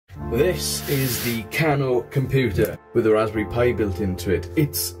This is the Kano computer with a Raspberry Pi built into it.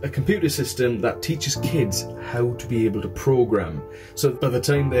 It's a computer system that teaches kids how to be able to program. So by the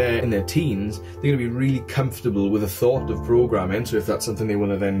time they're in their teens, they're going to be really comfortable with the thought of programming, so if that's something they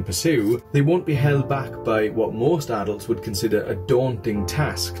want to then pursue, they won't be held back by what most adults would consider a daunting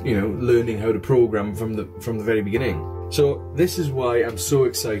task, you know, learning how to program from the very beginning. So this is why I'm so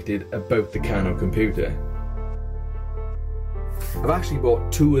excited about the Kano computer. I've actually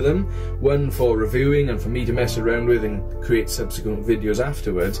bought two of them, one for reviewing and for me to mess around with and create subsequent videos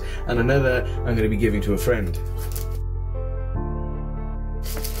afterwards, and another I'm going to be giving to a friend.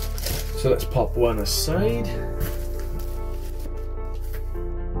 So let's pop one aside.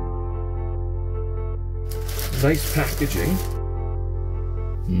 Nice packaging.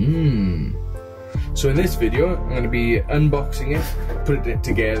 So in this video, I'm going to be unboxing it, putting it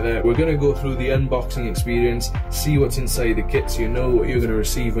together. We're going to go through the unboxing experience, see what's inside the kit so you know what you're going to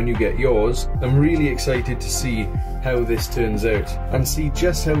receive when you get yours. I'm really excited to see how this turns out and see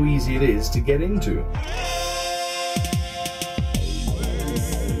just how easy it is to get into.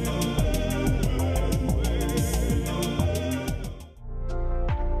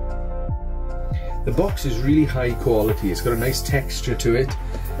 The box is really high quality, it's got a nice texture to it,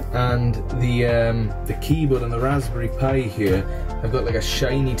 and the keyboard on the Raspberry Pi here have got like a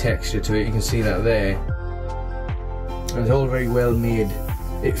shiny texture to it, you can see that there. And it's all very well made.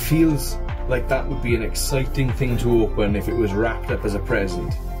 It feels like that would be an exciting thing to open if it was wrapped up as a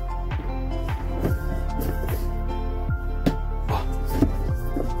present.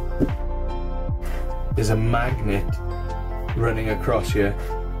 There's a magnet running across here.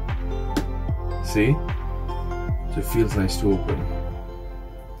 See? So it feels nice to open.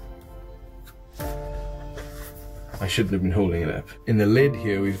 I shouldn't have been holding it up. In the lid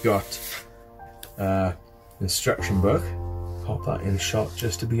here we've got instruction book. Pop that in shot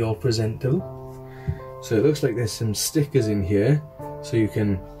just to be all presentable. So it looks like there's some stickers in here, so you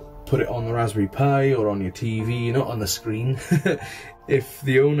can put it on the Raspberry Pi or on your TV, not on the screen. If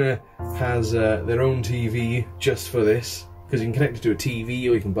the owner has their own TV just for this, because you can connect it to a TV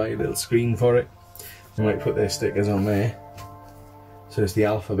or you can buy a little screen for it. They might put their stickers on there. So it's the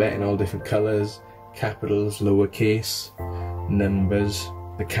alphabet in all different colours, capitals, lowercase, numbers,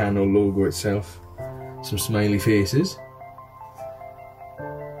 the Kano logo itself, some smiley faces.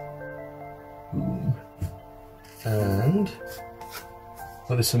 And well,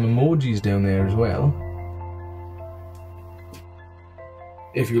 there's some emojis down there as well.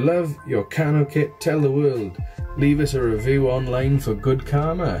 If you love your Kano kit, tell the world. Leave us a review online for good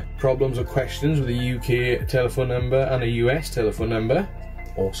karma. Problems or questions with a UK telephone number and a US telephone number.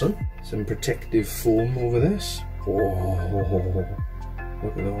 Awesome. Some protective foam over this. Oh,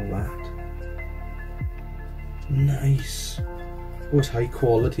 look at all that. Nice. Oh, it's high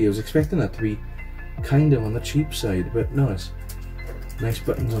quality. I was expecting that to be kind of on the cheap side, but no, it's nice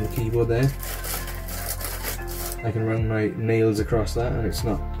buttons on the keyboard there. I can run my nails across that and it's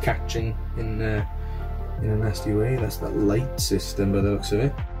not catching in a nasty way. That's that light system by the looks of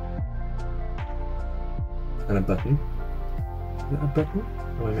it. And a button. Is that a button?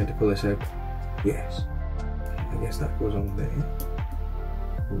 Am I meant to pull this out? Yes. I guess that goes on there.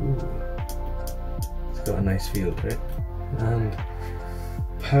 Ooh. It's got a nice feel to it. And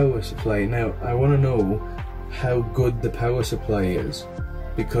power supply. Now I want to know how good the power supply is,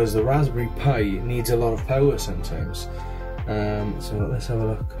 because the Raspberry Pi needs a lot of power sometimes. So let's have a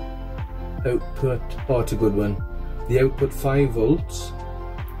look. Output, oh, it's a good one. The output 5 volts,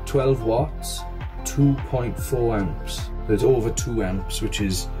 12 watts, 2.4 amps. So it's over 2 amps, which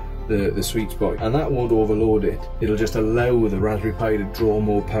is the sweet spot. And that won't overload it. It'll just allow the Raspberry Pi to draw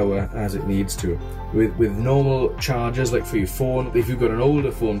more power as it needs to. With normal chargers, like for your phone, if you've got an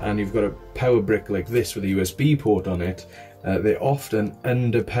older phone and you've got a power brick like this with a USB port on it, they're often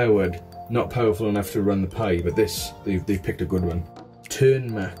underpowered, not powerful enough to run the Pi, but this, they've picked a good one.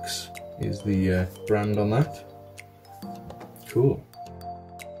 Turn Max is the brand on that. Cool.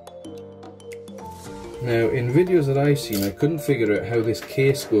 Now in videos that I've seen, I couldn't figure out how this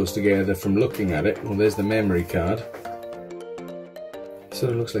case goes together from looking at it. Well, there's the memory card.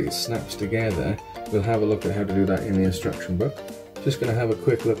 Sort of looks like it snaps together. We'll have a look at how to do that in the instruction book. Just going to have a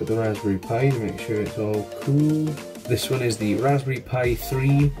quick look at the Raspberry Pi to make sure it's all cool. This one is the Raspberry Pi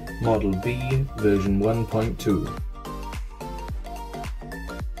 3 Model B version 1.2.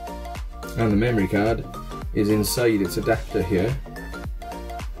 And the memory card is inside its adapter here.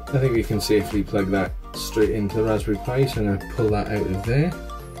 I think we can safely plug that straight into the Raspberry Pi, so I'm going to pull that out of there.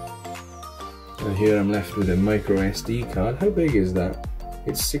 And here I'm left with a micro SD card. How big is that?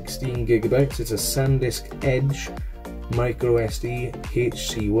 It's 16 gigabytes. It's a SanDisk Edge micro SD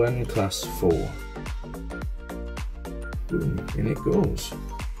HC1 class 4. Boom, in it goes.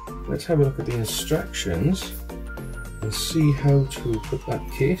 Let's have a look at the instructions and see how to put that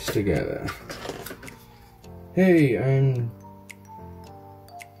case together. Hey, I'm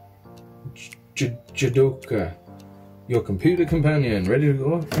Jadoka, your computer companion, ready to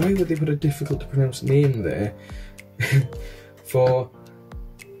go? Why would they put a difficult to pronounce name there for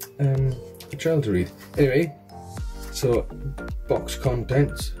a child to read? Anyway, so box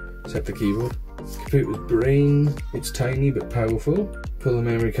contents, set the keyboard, computer's brain, it's tiny but powerful, pull the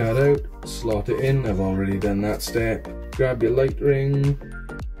memory card out, slot it in, I've already done that step, grab your light ring.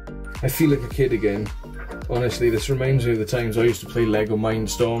 I feel like a kid again. Honestly, this reminds me of the times I used to play Lego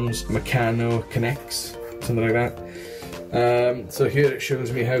Mindstorms, Kano connects, something like that. So here it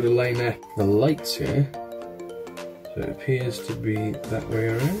shows me how to line up the lights here. So it appears to be that way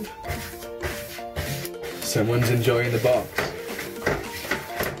around. Someone's enjoying the box.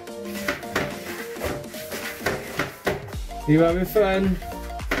 You having fun?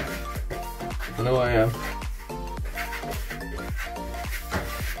 I know I am.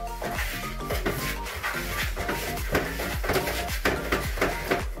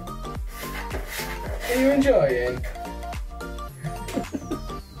 Are you enjoying?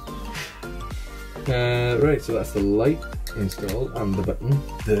 Right, so that's the light installed and the button,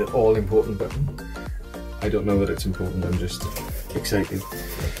 the all-important button. I don't know that it's important, I'm just excited.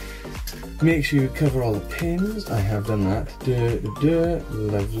 Make sure you cover all the pins. I have done that.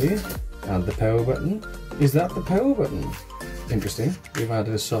 Lovely. Add the power button. Is that the power button? Interesting. We've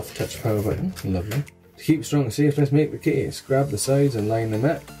added a soft touch power button. Lovely. To keep strong and safe, let's make the case. Grab the sides and line them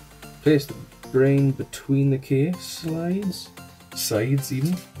up. Place the brain between the case sides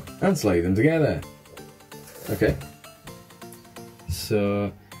even, and slide them together. Okay.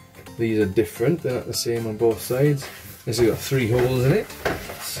 So these are different. They're not the same on both sides. This has got 3 holes in it.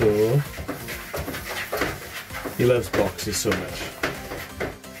 So he loves boxes so much.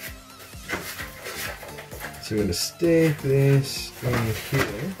 So we're going to stick this in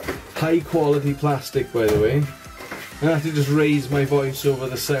here. High quality plastic, by the way. I have to just raise my voice over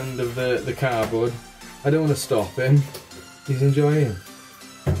the sound of the cardboard. I don't want to stop him. He's enjoying.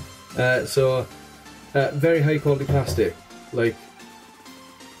 Very high quality plastic. Like,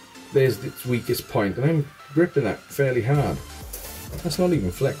 there's its weakest point, and I'm gripping that fairly hard. That's not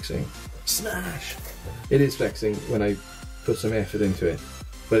even flexing. Smash! It is flexing when I put some effort into it,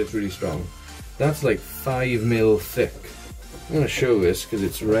 but it's really strong. That's like 5mm thick. I'm going to show this because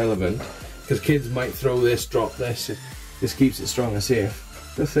it's relevant, because kids might throw this, drop this. This keeps it strong and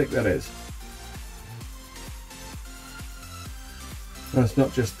safe. How thick that is. And it's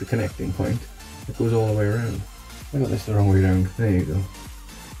not just the connecting point, it goes all the way around. I got this the wrong way around. There you go.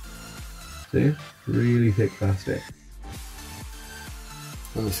 See? Really thick plastic.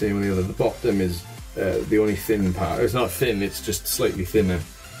 And the same with the other. The bottom is the only thin part. It's not thin, it's just slightly thinner.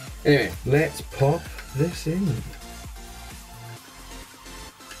 Anyway, let's pop this in.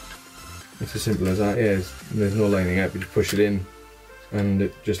 It's as simple as that. Yeah, there's no lining up. You just push it in and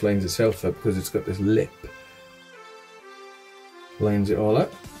it just lines itself up because it's got this lip. Lines it all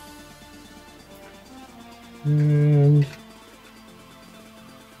up. And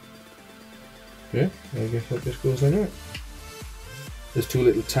yeah, I guess that just goes in it. There's 2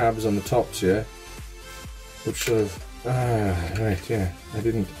 little tabs on the tops here, which sort of, right, yeah, I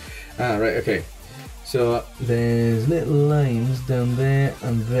didn't, right, okay. So there's little lines down there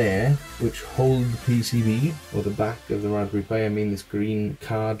and there, which hold the PCB, or the back of the Raspberry Pi, I mean this green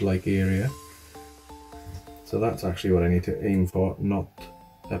card-like area. So that's actually what I need to aim for, not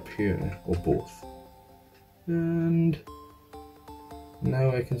up here, or both. And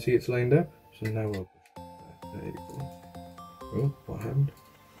now I can see it's lined up, so now I'll push that. There you go. Oh, what happened?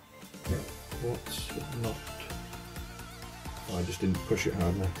 Yeah, what's not? Oh, I just didn't push it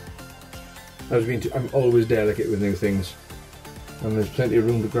hard enough. I'm always delicate with new things. And there's plenty of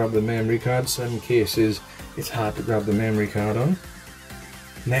room to grab the memory card. Some cases, it's hard to grab the memory card on.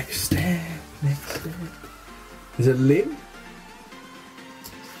 Next step, next step. Is it a lid?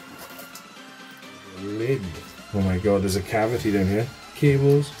 Lid. Oh my god, there's a cavity down here.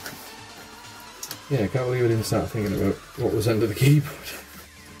 Cables. Yeah, I can't believe I didn't start thinking about what was under the keyboard.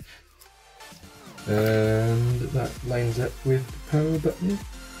 And that lines up with the power button.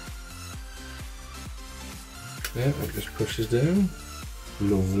 Yeah, it just pushes down.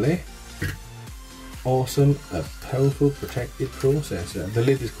 Lovely. Awesome, a powerful protected processor. The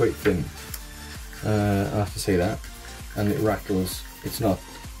lid is quite thin, I have to say that, and it rattles. It's not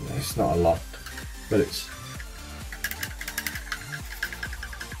a lot, but it's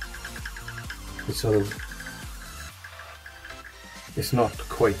sort of It's not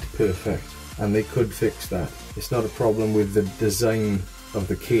quite perfect, and they could fix that. It's not a problem with the design of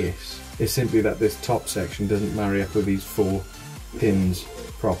the case. It's simply that this top section doesn't marry up with these 4 pins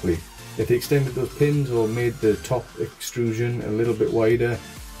properly. If they extended those pins or made the top extrusion a little bit wider,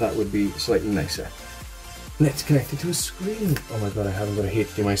 that would be slightly nicer. Let's connect it to a screen. Oh my god, I haven't got a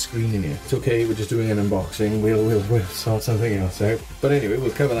HDMI screen in here. It's okay, we're just doing an unboxing. We'll sort something else out. But anyway,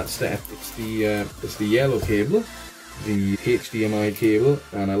 we'll cover that step. It's the yellow cable, the HDMI cable,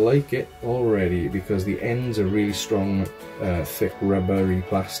 and I like it already because the ends are really strong, thick rubbery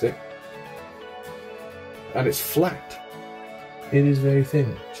plastic, and it's flat. It is very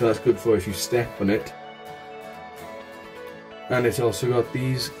thin, so that's good for if you step on it. And it's also got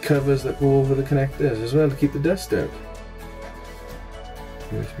these covers that go over the connectors as well to keep the dust out.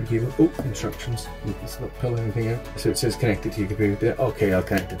 USB cable. Oh, instructions. It's not pulling anything out. So it says connected to your computer. Okay, I'll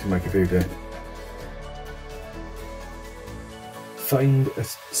connect it to my computer. Find a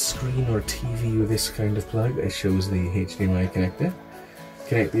screen or a TV with this kind of plug. It shows the HDMI connector.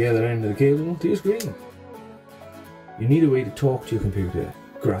 Connect the other end of the cable to your screen. You need a way to talk to your computer.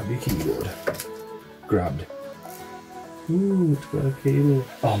 Grab your keyboard. Grabbed. Ooh, it's got a cable.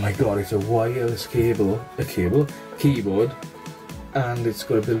 Oh my god, it's a wireless cable. Keyboard, and it's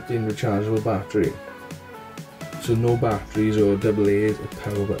got a built-in rechargeable battery. So no batteries or AA's, a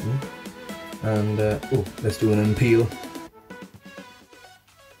power button. And oh, let's do an unpeel.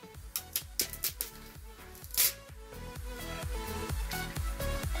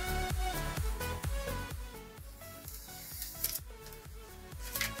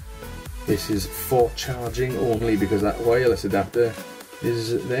 This is for charging only because that wireless adapter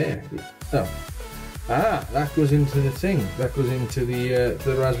is there. Oh, that goes into the thing. That goes into the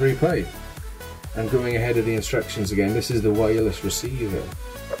Raspberry Pi. And going ahead of the instructions again, this is the wireless receiver.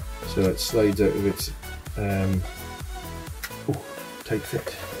 So it slides out of its tight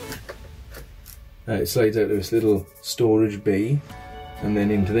fit. It slides out of this little storage bay and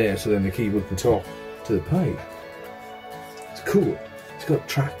then into there, so then the keyboard can talk to the Pi. It's cool. It's got a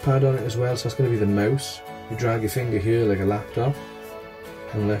trackpad on it as well, so that's going to be the mouse. You drag your finger here like a laptop,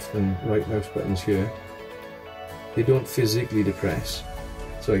 and left and right mouse buttons here. They don't physically depress,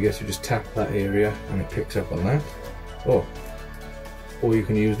 so I guess you just tap that area and it picks up on that. Oh, or you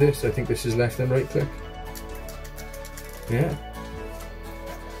can use this. I think this is left and right click. Yeah.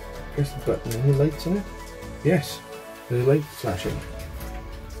 Press the button and the lights on it. Yes, there's a light flashing.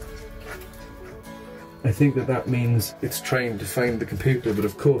 I think that means it's trying to find the computer, but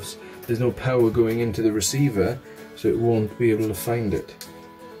of course there's no power going into the receiver, so it won't be able to find it.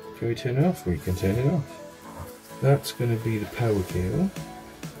 Can we turn it off? We can turn it off. That's going to be the power cable.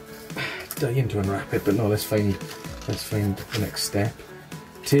 Dying to unwrap it, but no, let's find the next step.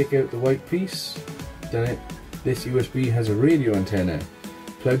 Take out the white piece. Done it. This USB has a radio antenna.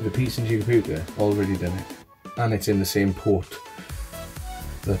 Plug the piece into your computer. Already done it. And it's in the same port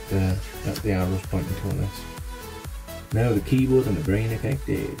that the arrow's pointing to on this. Now the keyboard and the brain are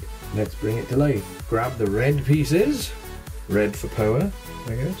connected. Let's bring it to life. Grab the red pieces. Red for power,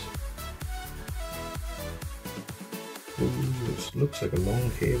 I guess. Ooh, this looks like a long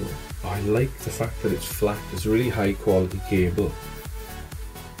cable. Oh, I like the fact that it's flat. It's a really high quality cable.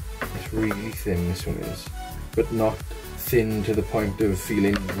 It's really thin, this one is. But not thin to the point of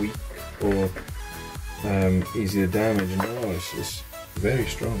feeling weak or easy to damage. No, it's very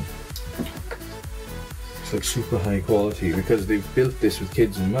strong. It's like super high quality because they've built this with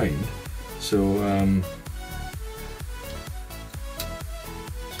kids in mind. So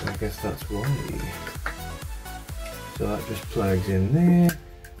I guess that's why. So that just plugs in there.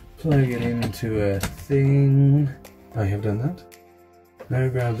 Plug it into a thing. I have done that. Now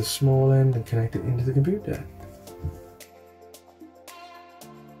grab the small end and connect it into the computer.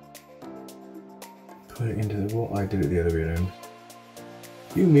 Put it into the wall. I did it the other way around.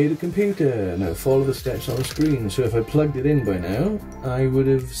 You made a computer. Now follow the steps on the screen. So if I plugged it in by now, I would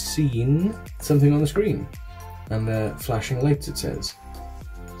have seen something on the screen. And the flashing lights, it says.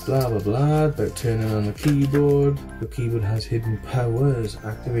 Blah blah blah, about turning on the keyboard. The keyboard has hidden powers.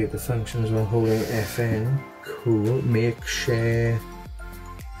 Activate the functions while holding FN. Cool. Make share.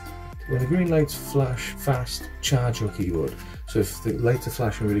 When the green lights flash fast, charge your keyboard. So if the lights are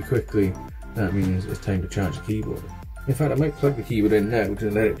flashing really quickly, that means it's time to charge the keyboard. In fact, I might plug the keyboard in now to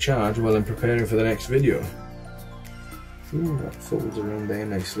let it charge while I'm preparing for the next video. Ooh, that folds around there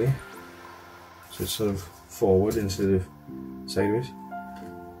nicely. So it's sort of forward instead of sideways.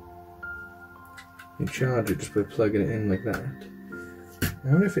 You charge it just by plugging it in like that. I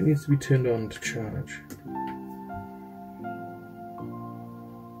wonder if it needs to be turned on to charge.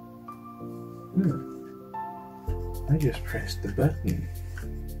 I just pressed the button.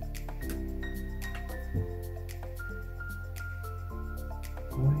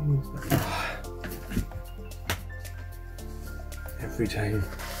 Why is that? Every time.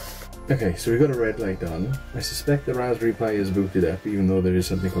 Okay, so we've got a red light on. I suspect the Raspberry Pi is booted up, even though there is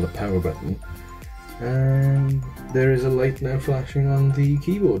something called a power button. And there is a light now flashing on the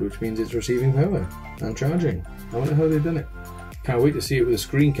keyboard, which means it's receiving power and charging. I wonder how they've done it. Can't wait to see it with the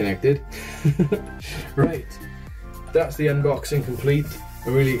screen connected. Right, that's the unboxing complete.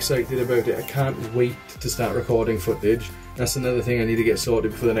 I'm really excited about it. I can't wait to start recording footage. That's another thing I need to get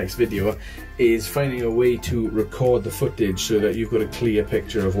sorted before the next video, is finding a way to record the footage so that you've got a clear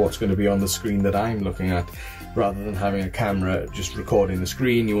picture of what's going to be on the screen that I'm looking at, rather than having a camera just recording the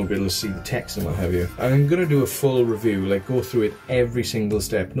screen. You won't be able to see the text and what have you. I'm going to do a full review, like go through it every single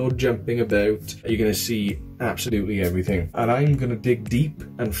step, no jumping about. You're going to see absolutely everything. And I'm going to dig deep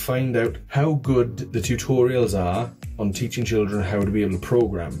and find out how good the tutorials are on teaching children how to be able to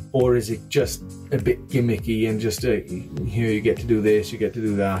program. Or is it just a bit gimmicky and just here you get to do this, you get to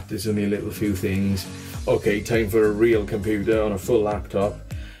do that, there's only a little few things. Okay, time for a real computer on a full laptop.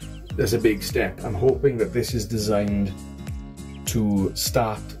 There's a big step. I'm hoping that this is designed to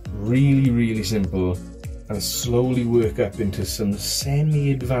start really simple and slowly work up into some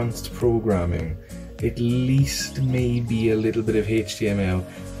semi-advanced programming. At least maybe a little bit of HTML.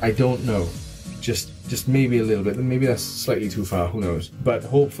 I don't know. Just maybe a little bit. Maybe that's slightly too far, who knows. But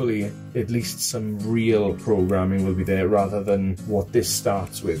hopefully at least some real programming will be there rather than what this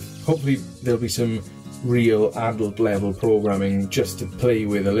starts with. Hopefully there'll be some real adult level programming just to play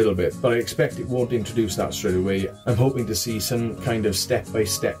with a little bit, but I expect it won't introduce that straight away. I'm hoping to see some kind of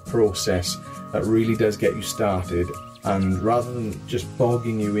step-by-step process that really does get you started, and rather than just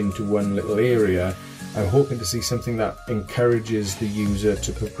bogging you into one little area, I'm hoping to see something that encourages the user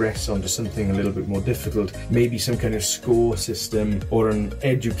to progress onto something a little bit more difficult, maybe some kind of score system or an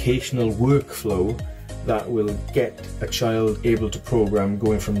educational workflow that will get a child able to program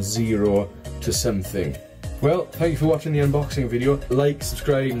going from 0 to something. Well, thank you for watching the unboxing video. Like,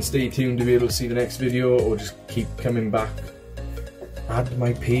 subscribe and stay tuned to be able to see the next video, or just keep coming back. Add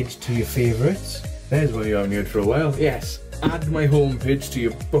my page to your favourites. There's one you haven't heard for a while. Yes, add my homepage to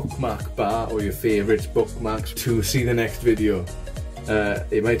your bookmark bar or your favourites bookmarks to see the next video.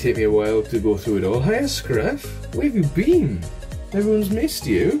 It might take me a while to go through it all. Hiya Scruff, where have you been? Everyone's missed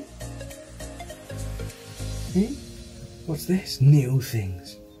you. What's this? New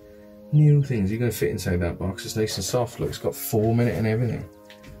things. New things. You're going to fit inside that box. It's nice and soft. Look, it's got foam in it and everything.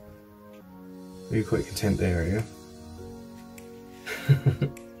 You're quite content there, are you?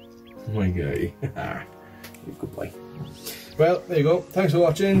 My guy. Goodbye. Well, there you go. Thanks for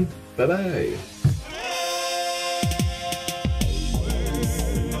watching. Bye bye.